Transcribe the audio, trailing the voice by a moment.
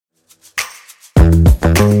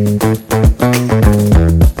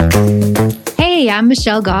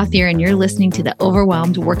Michelle Gauthier, and you're listening to the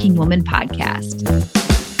Overwhelmed Working Woman podcast.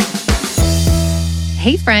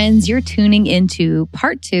 Hey friends, you're tuning into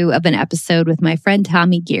part 2 of an episode with my friend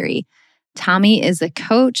Tommy Geary. Tommy is a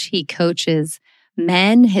coach. He coaches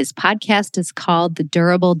men. His podcast is called the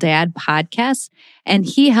Durable Dad Podcast, and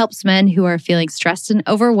he helps men who are feeling stressed and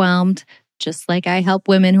overwhelmed. Just like I help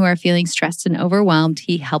women who are feeling stressed and overwhelmed,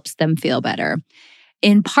 he helps them feel better.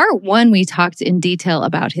 In part 1, we talked in detail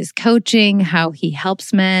about his coaching, how he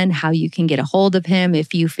helps men, how you can get a hold of him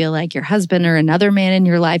if you feel like your husband or another man in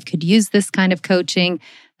your life could use this kind of coaching.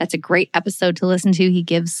 That's a great episode to listen to. He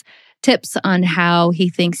gives tips on how he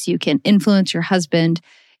thinks you can influence your husband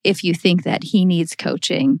if you think that he needs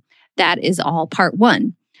coaching. That is all part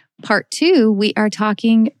 1. Part 2, we are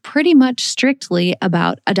talking pretty much strictly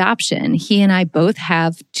about adoption. He and I both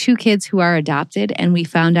have 2 kids who are adopted, and we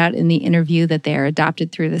found out in the interview that they are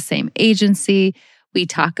adopted through the same agency. We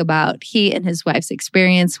talk about he and his wife's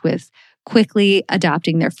experience with quickly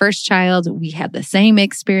adopting their first child. We had the same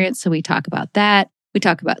experience, so we talk about that. We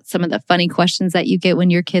talk about some of the funny questions that you get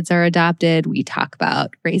when your kids are adopted. We talk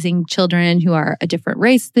about raising children who are a different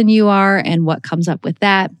race than you are and what comes up with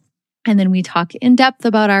that. And then we talk in depth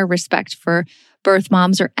about our respect for birth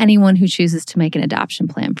moms or anyone who chooses to make an adoption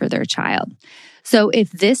plan for their child. So if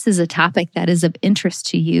this is a topic that is of interest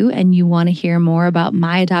to you and you want to hear more about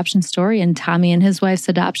my adoption story and Tommy and his wife's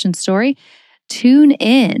adoption story, tune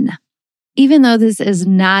in. Even though this is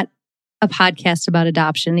not a podcast about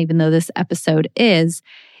adoption, even though this episode is,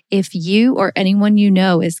 if you or anyone you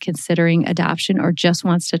know is considering adoption or just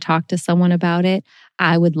wants to talk to someone about it,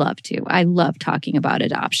 I would love to. I love talking about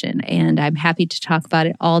adoption, and I'm happy to talk about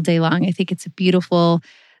it all day long. I think it's a beautiful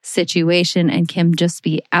situation and can just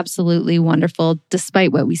be absolutely wonderful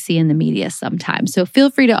despite what we see in the media sometimes. So feel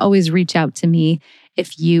free to always reach out to me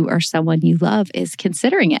if you or someone you love is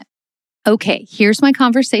considering it. Okay, here's my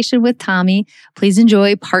conversation with Tommy. Please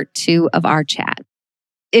enjoy part 2 of our chat.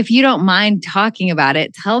 If you don't mind talking about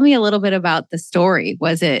it, tell me a little bit about the story.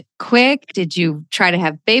 Was it quick? Did you try to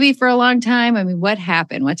have baby for a long time? I mean, what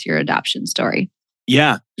happened? What's your adoption story?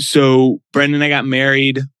 Yeah. So Brendan and I got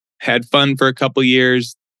married, had fun for a couple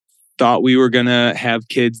years, thought we were going to have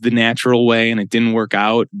kids the natural way, and it didn't work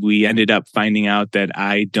out. We ended up finding out that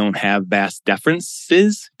I don't have vas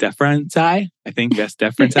deferentii. I think vas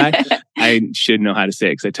deferentii. I should know how to say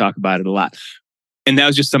it because I talk about it a lot. And that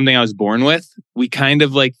was just something I was born with. We kind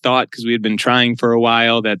of thought, because we had been trying for a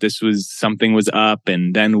while, that this was something was up.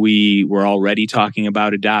 And then we were already talking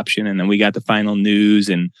about adoption. And then we got the final news,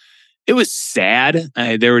 and it was sad.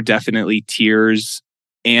 There were definitely tears.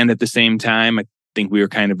 And at the same time, I think we were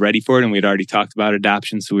kind of ready for it. And we had already talked about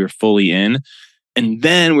adoption, so we were fully in. And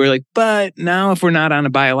then we were like, but now if we're not on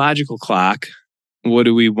a biological clock, what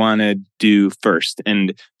do we want to do first?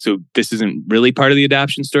 And so this isn't really part of the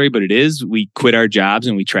adoption story, but it is. We quit our jobs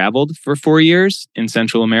and we traveled for 4 years in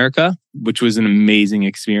Central America, which was an amazing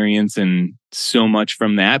experience and so much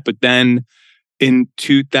from that. But then in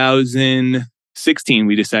 2016,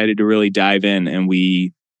 we decided to really dive in, and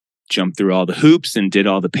we jumped through all the hoops and did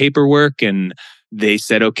all the paperwork. And they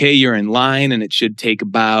said, okay, you're in line, and it should take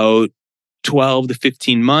about 12 to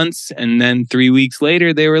 15 months. And then 3 weeks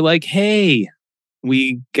later, they were like, hey,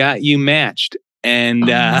 we got you matched. And oh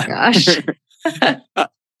my gosh.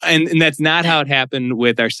 and that's not how it happened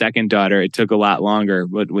with our second daughter. It took a lot longer.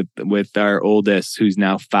 But with our oldest, who's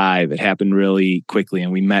now 5, it happened really quickly.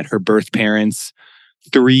 And we met her birth parents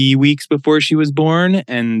 3 weeks before she was born.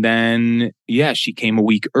 And then, she came a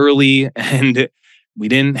week early, and we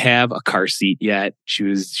didn't have a car seat yet. She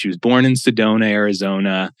was born in Sedona,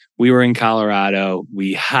 Arizona. We were in Colorado.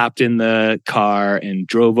 We hopped in the car and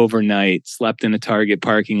drove overnight, slept in a Target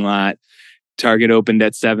parking lot. Target opened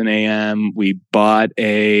at 7 a.m. We bought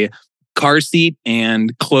a car seat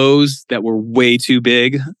and clothes that were way too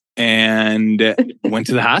big and went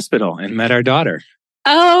to the hospital and met our daughter.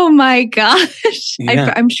 Oh my gosh.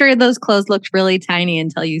 Yeah. I'm sure those clothes looked really tiny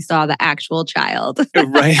until you saw the actual child.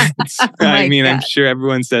 Right. Oh I mean, God. I'm sure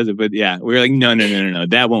everyone says it, but yeah, we were like, no,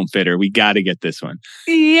 that won't fit her. We got to get this one.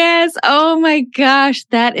 Yes. Oh my gosh.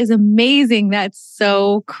 That is amazing. That's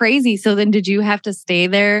so crazy. So then did you have to stay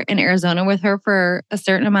there in Arizona with her for a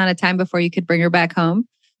certain amount of time before you could bring her back home?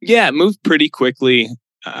 Yeah, it moved pretty quickly.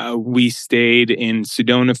 We stayed in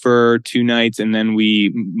Sedona for 2 nights, and then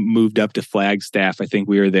we moved up to Flagstaff. I think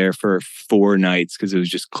we were there for 4 nights because it was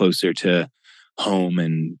just closer to home.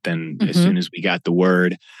 And then as soon as we got the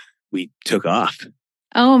word, we took off.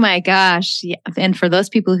 Oh my gosh. Yeah. And for those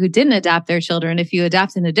people who didn't adopt their children, if you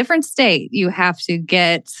adopt in a different state, you have to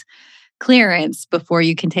get clearance before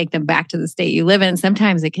you can take them back to the state you live in.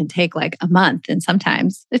 Sometimes it can take like a month and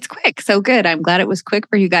sometimes it's quick. So good. I'm glad it was quick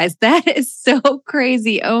for you guys. That is so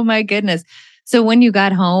crazy. Oh my goodness. So when you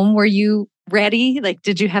got home, were you ready? Like,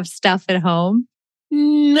 did you have stuff at home?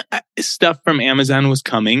 Stuff from Amazon was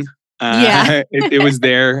coming. Yeah. It was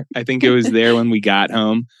there. I think it was there when we got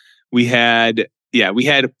home. We had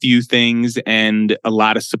a few things and a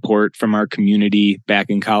lot of support from our community back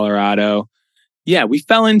in Colorado. Yeah, we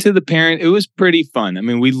fell into the parent. It was pretty fun. I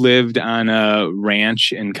mean, we lived on a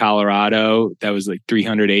ranch in Colorado that was like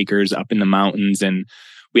 300 acres up in the mountains. And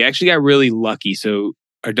we actually got really lucky. So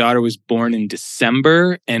our daughter was born in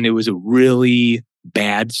December and it was a really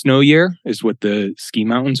bad snow year, is what the ski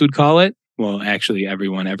mountains would call it. Well, actually,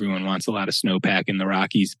 everyone wants a lot of snowpack in the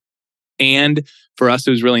Rockies. And for us,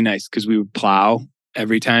 it was really nice because we would plow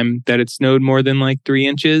every time that it snowed more than like 3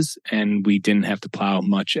 inches, and we didn't have to plow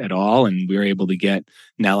much at all. And we were able to get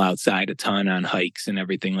Nell outside a ton on hikes and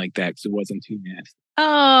everything like that because it wasn't too nasty.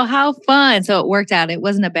 Oh, how fun. So it worked out. It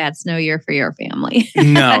wasn't a bad snow year for your family.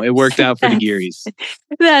 No, it worked out for the Gearys.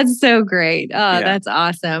 That's so great. Oh, yeah. That's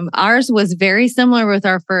awesome. Ours was very similar with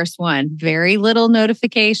our first one. Very little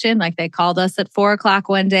notification. Like they called us at 4:00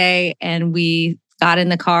 one day and we got in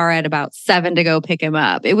the car at about 7 to go pick him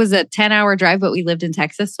up. It was a 10-hour drive, but we lived in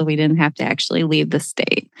Texas, so we didn't have to actually leave the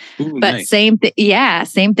state. Ooh, but nice. same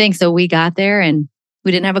thing. So we got there and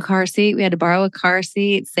we didn't have a car seat. We had to borrow a car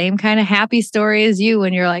seat. Same kind of happy story as you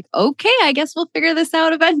when you're like, okay, I guess we'll figure this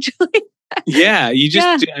out eventually. Yeah,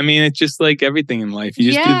 I mean, it's just like everything in life.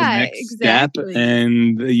 You just do the next step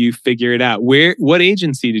and you figure it out. What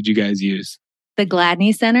agency did you guys use? The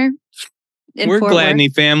Gladney Center. We're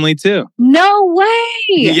Gladney family too. No way.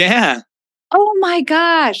 Yeah. Oh my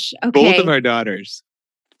gosh. Okay. Both of our daughters.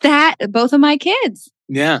 Both of my kids.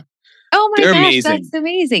 Yeah. Oh my They're gosh, amazing. That's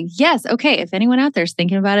amazing. Yes. Okay. If anyone out there is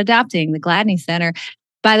thinking about adopting, the Gladney Center,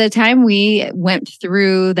 by the time we went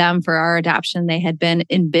through them for our adoption, they had been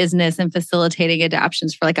in business and facilitating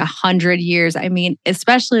adoptions for like 100 years. I mean,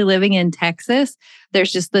 especially living in Texas,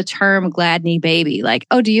 there's just the term Gladney baby. Like,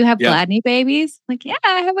 oh, do you have Gladney babies? Like, yeah,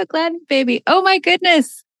 I have a Gladney baby. Oh my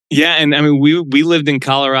goodness. Yeah. And I mean, we lived in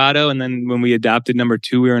Colorado. And then when we adopted number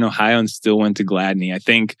 2, we were in Ohio and still went to Gladney. I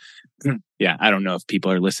think, I don't know if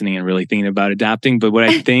people are listening and really thinking about adopting, but what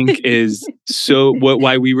I think is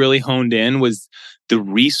why we really honed in was the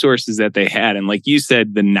resources that they had. And like you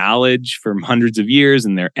said, the knowledge from hundreds of years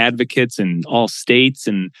and their advocates in all states.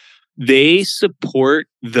 And they support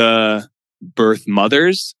the birth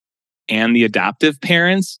mothers and the adoptive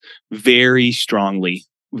parents very strongly.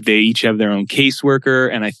 They each have their own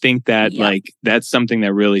caseworker. And I think that that's something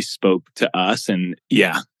that really spoke to us. And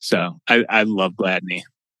so I love Gladney.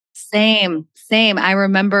 Same. I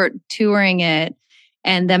remember touring it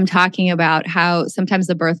and them talking about how sometimes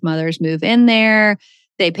the birth mothers move in there.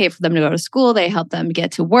 They pay for them to go to school. They help them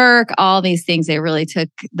get to work. All these things. They really took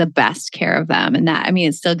the best care of them. And that, I mean,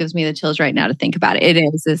 it still gives me the chills right now to think about it.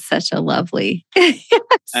 It's such a lovely.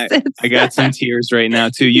 I got some tears right now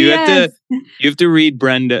too. You have to read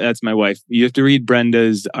Brenda. That's my wife. You have to read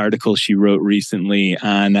Brenda's article she wrote recently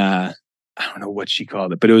on, I don't know what she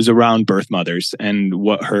called it, but it was around birth mothers and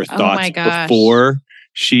what her thoughts before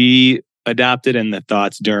she adopted and the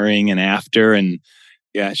thoughts during and after. And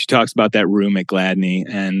she talks about that room at Gladney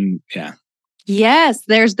and Yes,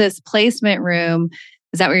 there's this placement room.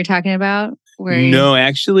 Is that what you're talking about? No,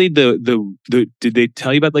 actually the did they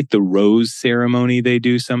tell you about like the rose ceremony they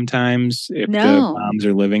do sometimes if the moms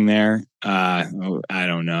are living there? I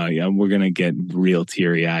don't know. Yeah, we're going to get real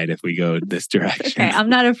teary-eyed if we go this direction. Okay, I'm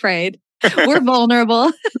not afraid. We're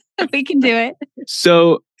vulnerable. We can do it.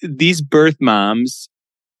 So these birth moms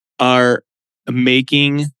are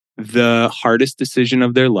making the hardest decision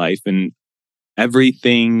of their life, and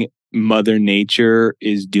everything Mother Nature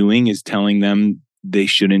is doing is telling them they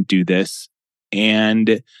shouldn't do this.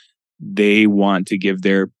 And they want to give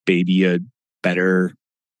their baby a better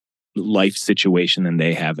life situation than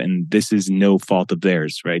they have. And this is no fault of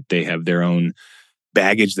theirs, right? They have their own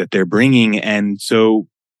baggage that they're bringing. And so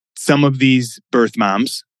some of these birth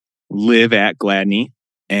moms live at Gladney,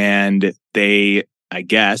 and they, I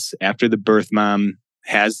guess, after the birth mom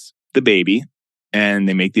has the baby and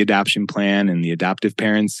they make the adoption plan and the adoptive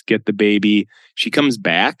parents get the baby, she comes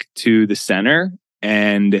back to the center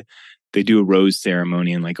and they do a rose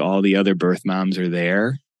ceremony, and like all the other birth moms are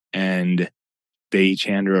there and they each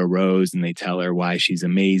hand her a rose and they tell her why she's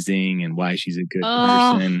amazing and why she's a good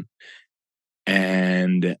person.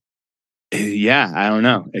 And I don't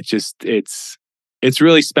know. It's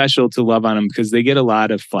really special to love on them because they get a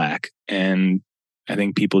lot of flack, and I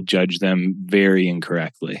think people judge them very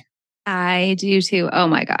incorrectly. I do too. Oh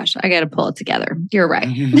my gosh, I got to pull it together. You're right.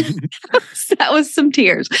 That was some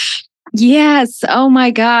tears. Yes. Oh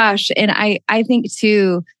my gosh. And I think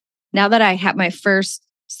too, now that I have my first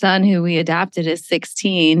son who we adopted is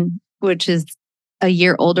 16, which is a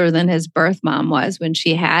year older than his birth mom was when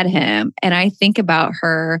she had him. And I think about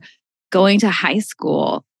her going to high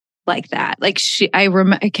school like that. Like I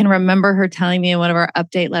can remember her telling me in one of our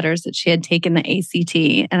update letters that she had taken the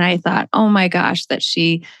ACT. And I thought, oh my gosh, that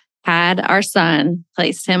she had our son,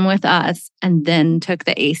 placed him with us, and then took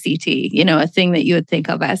the ACT, a thing that you would think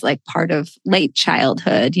of as like part of late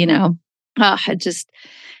childhood,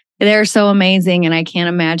 they're so amazing. And I can't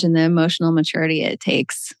imagine the emotional maturity it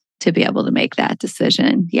takes to be able to make that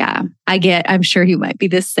decision. Yeah. I'm sure you might be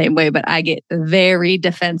the same way, but I get very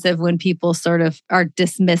defensive when people sort of are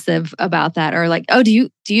dismissive about that or like, oh, do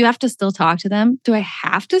you have to still talk to them? Do I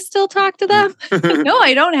have to still talk to them? No,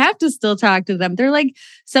 I don't have to still talk to them. They're like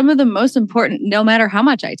some of the most important, no matter how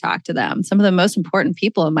much I talk to them, some of the most important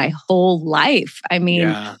people in my whole life. I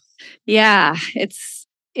mean, yeah, it's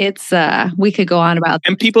we could go on about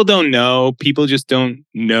and people don't know. People just don't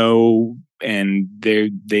know. And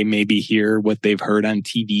they maybe hear what they've heard on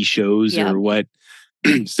TV shows or what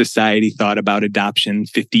society thought about adoption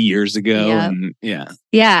 50 years ago. Yep. And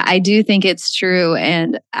yeah, I do think it's true.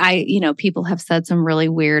 And people have said some really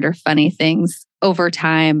weird or funny things over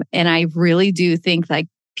time. And I really do think like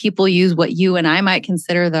people use what you and I might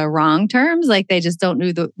consider the wrong terms. Like they just don't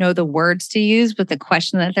know the words to use, but the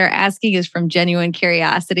question that they're asking is from genuine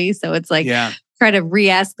curiosity. So it's like, try to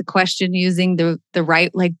re-ask the question using the right,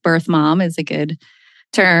 like birth mom is a good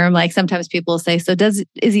term. Like sometimes people say, so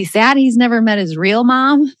is he sad he's never met his real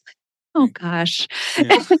mom? Oh gosh.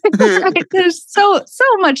 There's so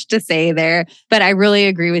much to say there, but I really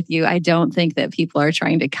agree with you. I don't think that people are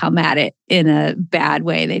trying to come at it in a bad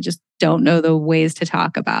way. They just don't know the ways to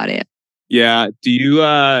talk about it. Yeah.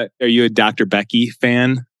 Are you a Dr. Becky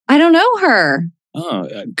fan? I don't know her.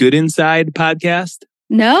 Oh, Good Inside podcast?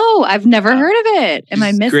 No, I've never heard of it. Am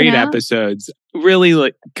I missing great out? episodes. Really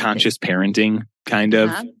like conscious parenting kind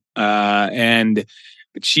of. And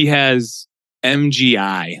she has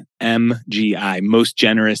MGI, most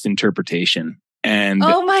generous interpretation. And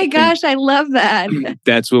oh my gosh, I love that.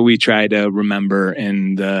 That's what we try to remember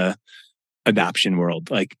in the adoption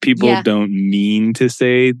world. Like people don't mean to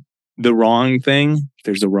say the wrong thing. If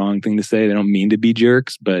there's a wrong thing to say, they don't mean to be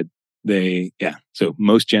jerks, but so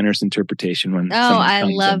most generous interpretation when I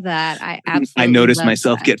love that. I absolutely I notice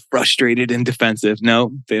myself get frustrated and defensive.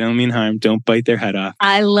 No, they don't mean harm. Don't bite their head off.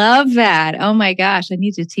 I love that. Oh my gosh, I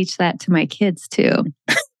need to teach that to my kids too.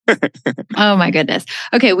 Oh my goodness.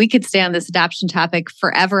 Okay, we could stay on this adoption topic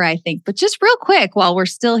forever, I think. But just real quick, while we're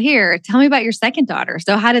still here, tell me about your second daughter.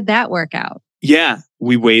 So how did that work out? Yeah,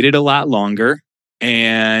 we waited a lot longer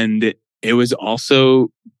and it was also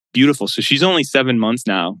beautiful. So she's only 7 months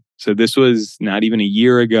now. So this was not even a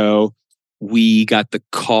year ago. We got the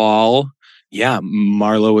call. Yeah,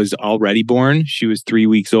 Marlo was already born. She was 3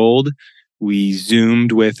 weeks old. We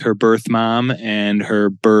Zoomed with her birth mom and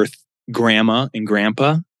her birth grandma and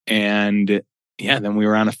grandpa. And then we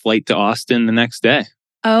were on a flight to Austin the next day.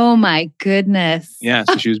 Oh my goodness. Yeah,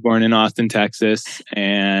 so she was born in Austin, Texas.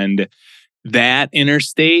 And that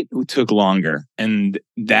interstate took longer. And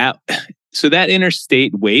that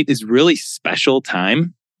interstate wait is really special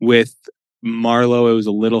time. With Marlo, it was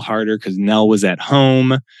a little harder because Nell was at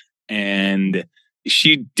home and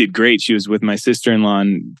she did great. She was with my sister-in-law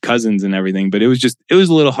and cousins and everything, but it was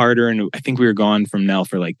a little harder. And I think we were gone from Nell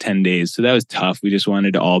for like 10 days. So that was tough. We just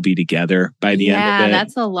wanted to all be together by the end of it. Yeah,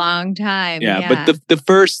 that's a long time. Yeah. But the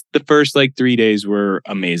first like 3 days were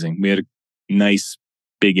amazing. We had a nice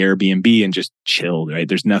big Airbnb and just chilled, right?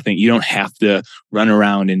 There's nothing, you don't have to run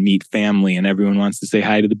around and meet family and everyone wants to say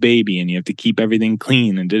hi to the baby and you have to keep everything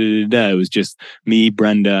clean and It was just me,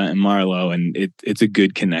 Brenda, and Marlo, and it's a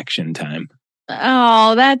good connection time.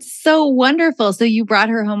 Oh, that's so wonderful. So you brought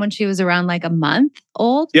her home when she was around like a month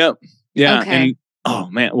old? Yep. Yeah. Okay. And oh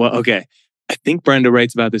man, well, okay. I think Brenda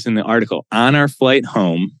writes about this in the article. On our flight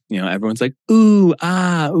home, everyone's like, ooh,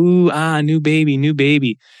 ah, new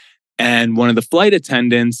baby. And one of the flight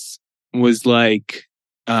attendants was like,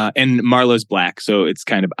 and Marlo's Black, so it's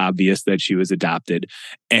kind of obvious that she was adopted.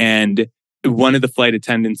 And one of the flight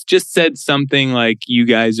attendants just said something like,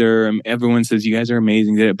 everyone says you guys are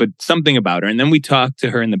amazing, but something about her. And then we talked to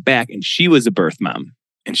her in the back and she was a birth mom.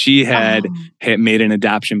 And she had made an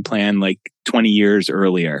adoption plan like 20 years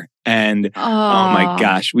earlier. And oh my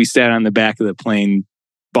gosh, we sat on the back of the plane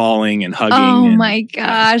bawling and hugging. Oh my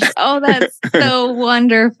gosh. Oh, that's so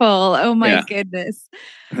wonderful. Oh my goodness.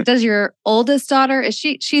 Does your oldest daughter,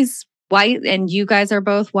 she's white and you guys are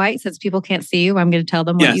both white. Since people can't see you, I'm going to tell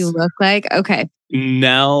them what you look like. Okay.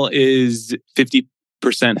 Nell is 50%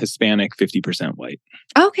 Hispanic, 50% white.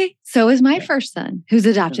 Okay. So is my first son, who's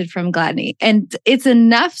adopted from Gladney. And it's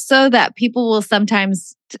enough so that people will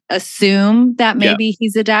sometimes assume that maybe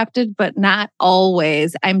he's adopted, but not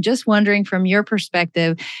always. I'm just wondering from your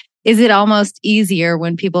perspective, is it almost easier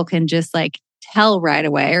when people can just like tell right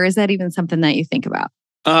away? Or is that even something that you think about?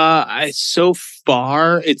 So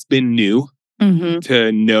far, it's been new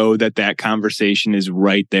to know that conversation is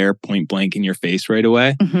right there, point blank in your face right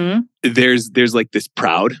away. There's like this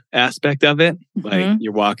proud aspect of it. Like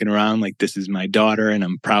you're walking around like, this is my daughter and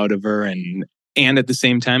I'm proud of her. And at the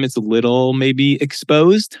same time, it's a little maybe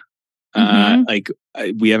exposed.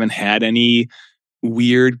 We haven't had any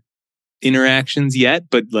weird interactions yet,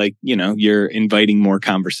 but like, you're inviting more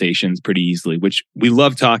conversations pretty easily, which we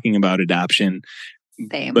love talking about adoption.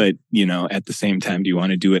 Same. But, at the same time, do you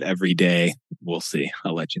want to do it every day? We'll see.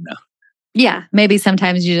 I'll let you know. Yeah. Maybe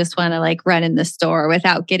sometimes you just want to like run in the store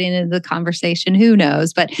without getting into the conversation. Who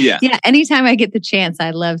knows? But yeah, anytime I get the chance,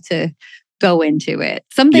 I love to go into it.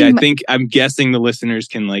 I'm guessing the listeners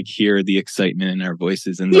can like hear the excitement in our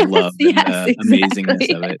voices and the love and the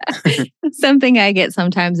amazingness of it. Something I get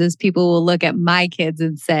sometimes is people will look at my kids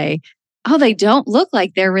and say, oh, they don't look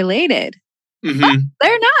like they're related. Oh,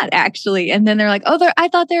 they're not actually. And then they're like, oh, I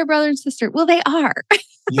thought they were brother and sister. Well, they are.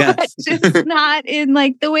 Yes. Just not in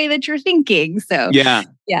like the way that you're thinking. So yeah.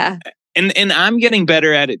 And I'm getting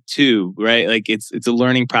better at it too, right? Like it's a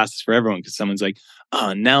learning process for everyone because someone's like,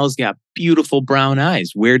 oh, Nell's got beautiful brown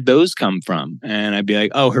eyes. Where'd those come from? And I'd be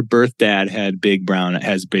like, oh, her birth dad has big brown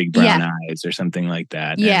eyes or something like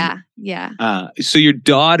that. So your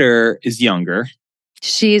daughter is younger.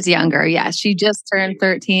 She's younger. Yeah. She just turned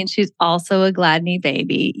 13. She's also a Gladney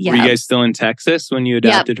baby. Were you guys still in Texas when you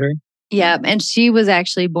adopted her? Yep. And she was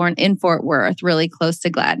actually born in Fort Worth, really close to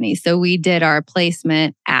Gladney. So we did our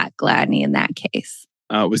placement at Gladney in that case.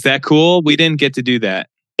 Was that cool? We didn't get to do that.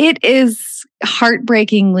 It is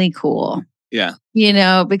heartbreakingly cool. Yeah.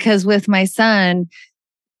 Because with my son,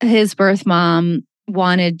 his birth mom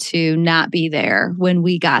wanted to not be there when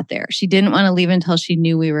we got there. She didn't want to leave until she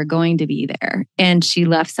knew we were going to be there. And she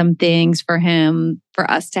left some things for him, for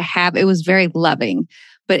us to have. It was very loving,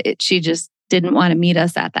 but she just didn't want to meet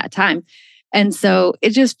us at that time. And so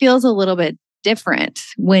it just feels a little bit different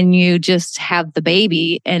when you just have the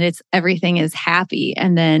baby and everything is happy.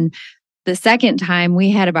 And then the second time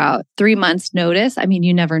we had about 3 months notice. I mean,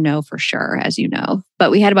 you never know for sure, as you know,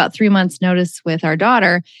 but we had about 3 months notice with our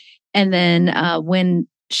daughter. And then when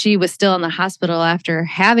she was still in the hospital after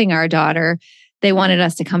having our daughter, they wanted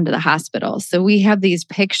us to come to the hospital. So we have these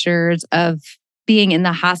pictures of being in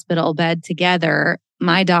the hospital bed together,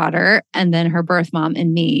 my daughter, and then her birth mom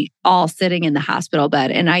and me all sitting in the hospital bed.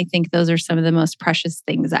 And I think those are some of the most precious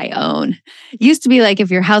things I own. It used to be like, if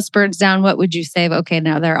your house burns down, what would you save? Okay,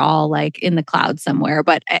 now they're all like in the clouds somewhere.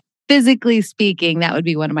 But physically speaking, that would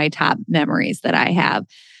be one of my top memories that I have.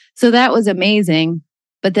 So that was amazing.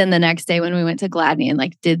 But then the next day when we went to Gladney and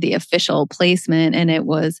like did the official placement, and it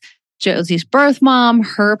was Josie's birth mom,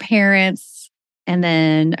 her parents, and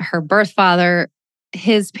then her birth father,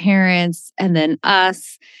 his parents, and then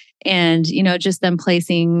us, and just them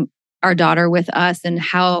placing our daughter with us and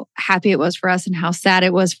how happy it was for us and how sad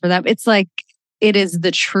it was for them. It's like, it is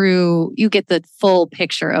you get the full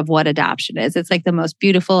picture of what adoption is. It's like the most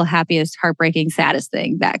beautiful, happiest, heartbreaking, saddest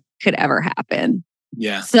thing that could ever happen.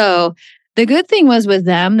 Yeah. So the good thing was with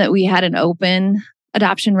them that we had an open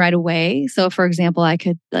adoption right away. So for example, I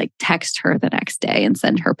could like text her the next day and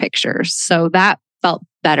send her pictures. So that felt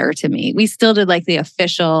better to me. We still did like the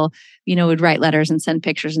official, would write letters and send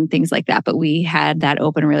pictures and things like that. But we had that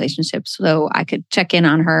open relationship. So I could check in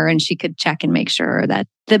on her and she could check and make sure that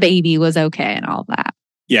the baby was okay and all that.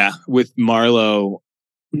 Yeah. With Marlo,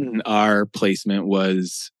 our placement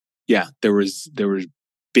was, there was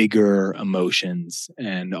bigger emotions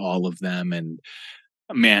and all of them. And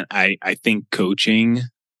man, I think coaching,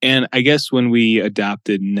 and I guess when we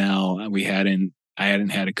adopted Nell, I hadn't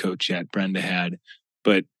had a coach yet. Brenda had,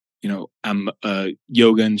 but I'm a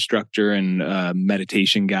yoga instructor and a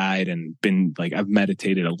meditation guide and I've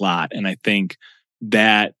meditated a lot. And I think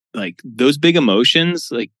that like those big emotions,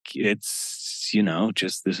 like it's,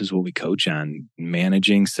 just this is what we coach on.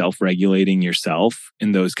 Managing, self-regulating yourself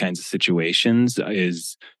in those kinds of situations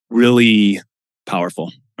is really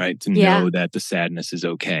powerful, right? To know that the sadness is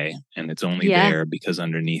okay and it's only there because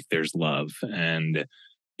underneath there's love. And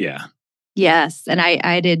Yes. And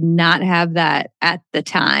I did not have that at the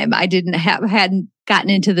time. hadn't gotten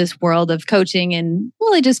into this world of coaching and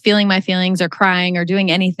really just feeling my feelings or crying or doing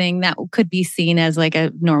anything that could be seen as like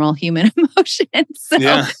a normal human emotion. So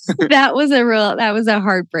that was a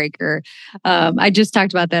heartbreaker. I just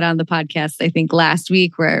talked about that on the podcast, I think last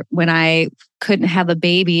week, where when I couldn't have a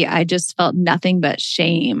baby, I just felt nothing but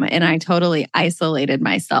shame. And I totally isolated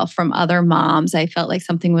myself from other moms. I felt like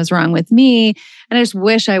something was wrong with me. And I just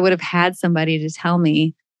wish I would have had somebody to tell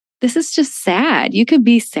me, this is just sad. You could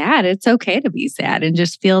be sad. It's okay to be sad and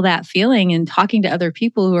just feel that feeling. And talking to other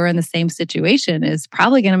people who are in the same situation is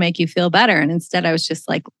probably going to make you feel better. And instead, I was just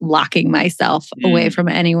like locking myself away from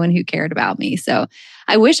anyone who cared about me. So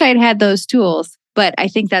I wish I had had those tools, but I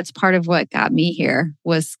think that's part of what got me here,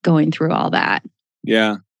 was going through all that.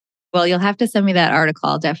 Yeah. Well, you'll have to send me that article.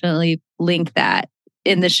 I'll definitely link that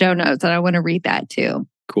in the show notes, and I want to read that too.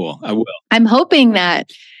 Cool. I will. I'm hoping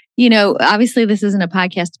that, obviously this isn't a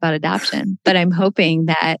podcast about adoption, but I'm hoping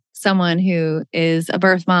that someone who is a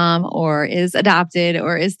birth mom or is adopted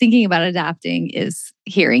or is thinking about adopting is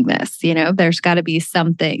hearing this. There's got to be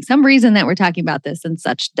some reason that we're talking about this in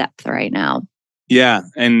such depth right now. Yeah.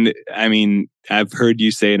 And I mean, I've heard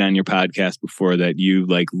you say it on your podcast before that you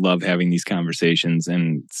love having these conversations,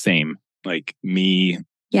 and same, me,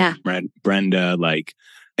 Brenda,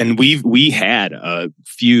 and we had a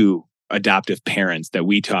few adoptive parents that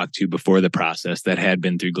we talked to before the process that had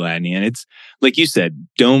been through Gladney. And it's like you said,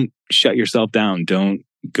 don't shut yourself down. Don't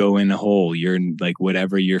go in a hole. You're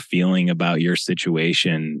whatever you're feeling about your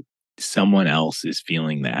situation, someone else is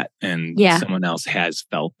feeling that, and someone else has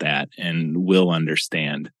felt that and will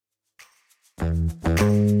understand.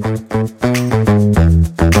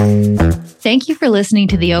 Thank you for listening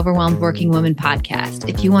to the Overwhelmed Working Woman podcast.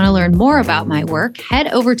 If you want to learn more about my work, head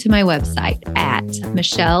over to my website at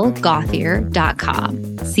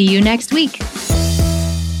michellegauthier.com. See you next week.